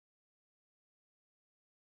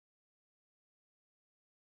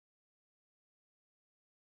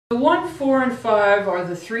The 1, 4, and 5 are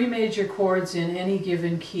the 3 major chords in any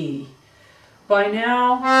given key. By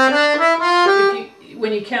now,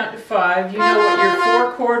 when you count to 5, you know what your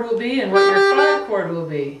 4 chord will be and what your 5 chord will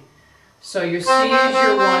be. So your C is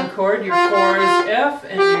your 1 chord, your 4 is F,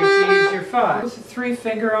 and your G is your 5. With the 3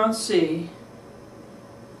 finger on C,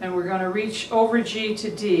 and we're going to reach over G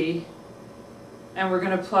to D, and we're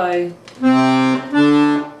going to play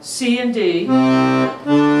C and D.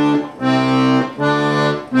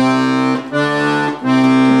 To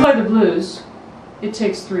play the blues, it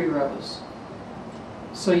takes 3 rows.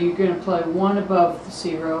 So you're going to play 1 above the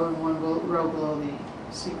C row and 1 row below the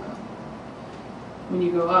C row. When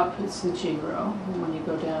you go up, it's the G row, and when you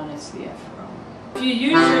go down, it's the F row. If you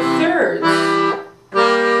use your thirds,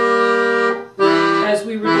 as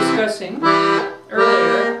we were discussing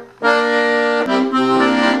earlier,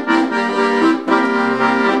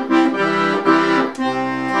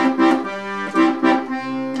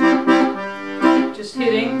 just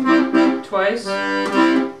hitting twice.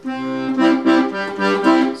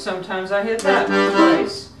 Sometimes I hit that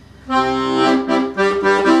twice.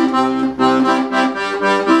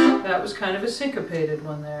 That was kind of a syncopated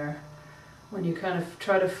one there, when you kind of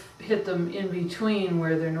try to hit them in between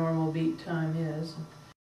where their normal beat time is.